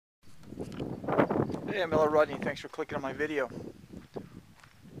Hey, I'm hellorodney. Thanks for clicking on my video.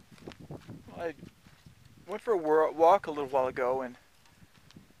 I went for a walk a little while ago and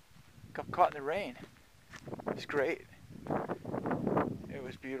got caught in the rain. It was great. It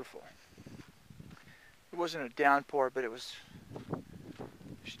was beautiful. It wasn't a downpour, but it was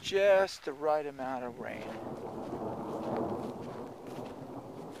just the right amount of rain.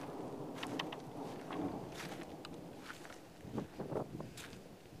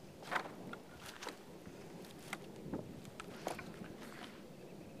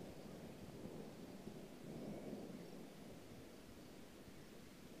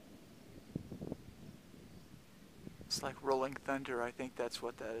 It's like rolling thunder. I think that's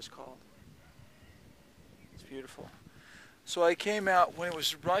what that is called. It's beautiful. So I came out, when it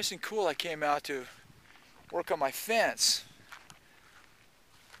was nice and cool, I came out to work on my fence.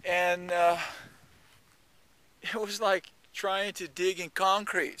 And it was like trying to dig in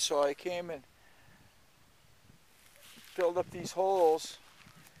concrete. So I came and filled up these holes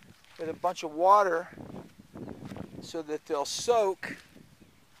with a bunch of water so that they'll soak.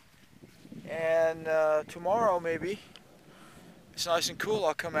 And tomorrow, maybe, it's nice and cool,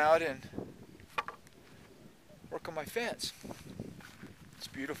 I'll come out and work on my fence. It's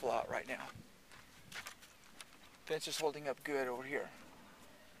beautiful out right now. Fence is holding up good over here,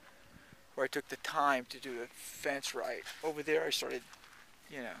 where I took the time to do the fence right. Over there I started,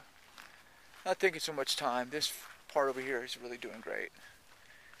 not taking so much time. This part over here is really doing great.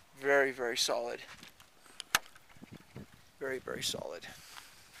 Very, very solid. Very, very solid.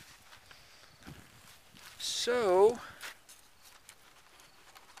 So,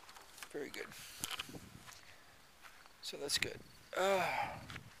 very good. So that's good.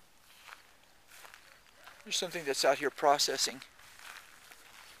 There's something that's out here processing.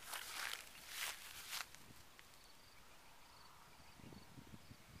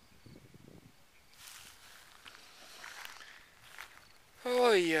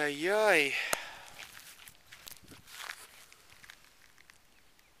 Oh, yeah.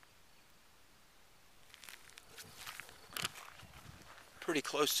 Pretty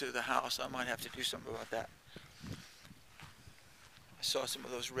close to the house. I might have to do something about that. I saw some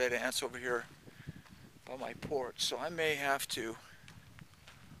of those red ants over here by my porch, so I may have to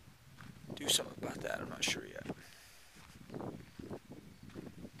do something about that. I'm not sure yet.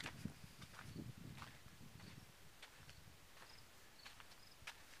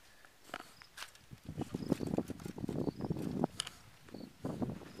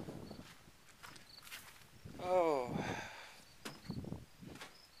 Oh.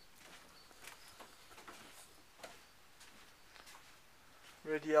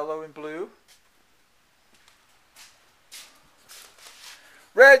 Red, yellow, and blue.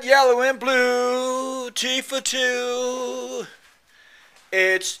 Red, yellow, and blue. T for two.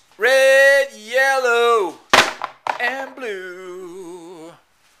 It's red, yellow, and blue.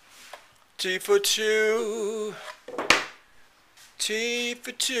 T for two. T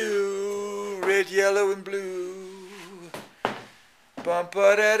for two. Red, yellow, and blue. Bum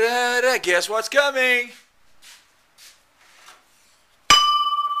ba da da da. Guess what's coming?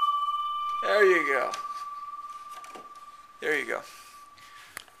 There you go. There you go.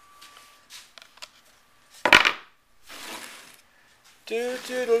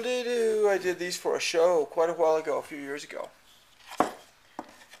 Do. I did these for a show quite a while ago, a few years ago.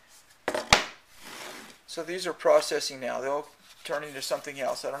 So these are processing now. They'll turn into something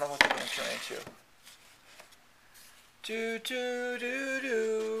else. I don't know what they're going to turn into.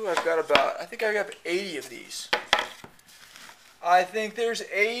 Do. I've got about, I think I have 80 of these. I think there's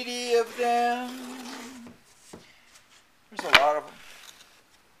 80 of them. There's a lot of them.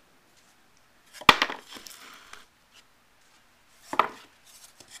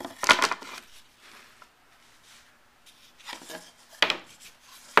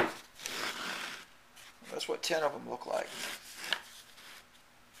 That's what 10 of them look like.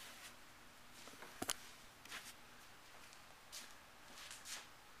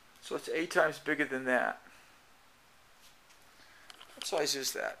 So it's 8 times bigger than that. What size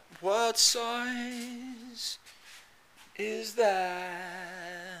is that? What size is that?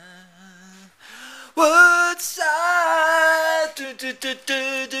 What size?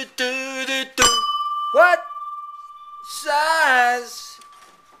 What size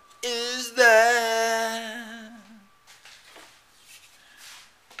is that?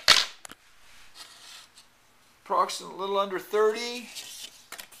 Approximately a little under 30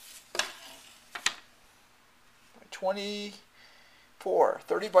 by 24.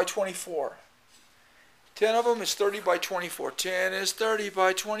 30 by 24. 10 of them is 30 by 24. 10 is 30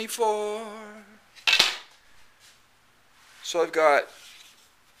 by 24. So I've got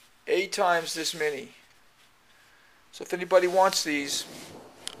 8 times this many. So if anybody wants these,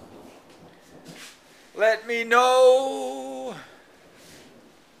 let me know.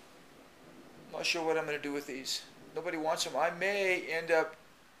 I'm not sure what I'm going to do with these. Nobody wants them. I may end up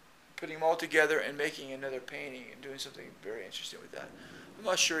putting them all together and making another painting and doing something very interesting with that. I'm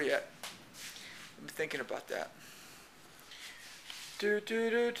not sure yet. I'm thinking about that. Do do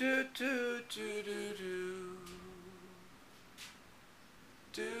do do do do do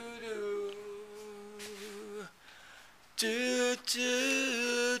do do do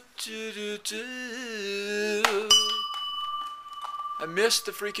do do do do. I missed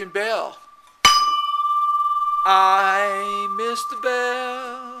the freaking bell. I missed the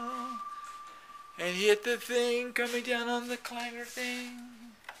bell and hit the thing coming down on the clanger thing.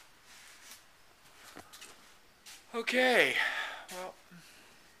 Okay, well,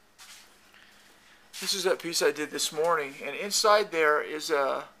 this is that piece I did this morning, and inside there is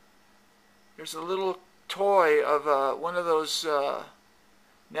there's a little toy of one of those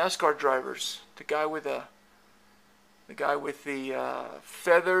NASCAR drivers, the guy with the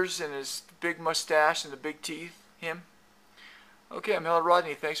feathers and his big mustache and the big teeth, him. Okay, I'm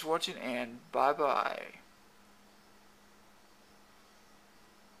hellorodney. Thanks for watching, and bye-bye.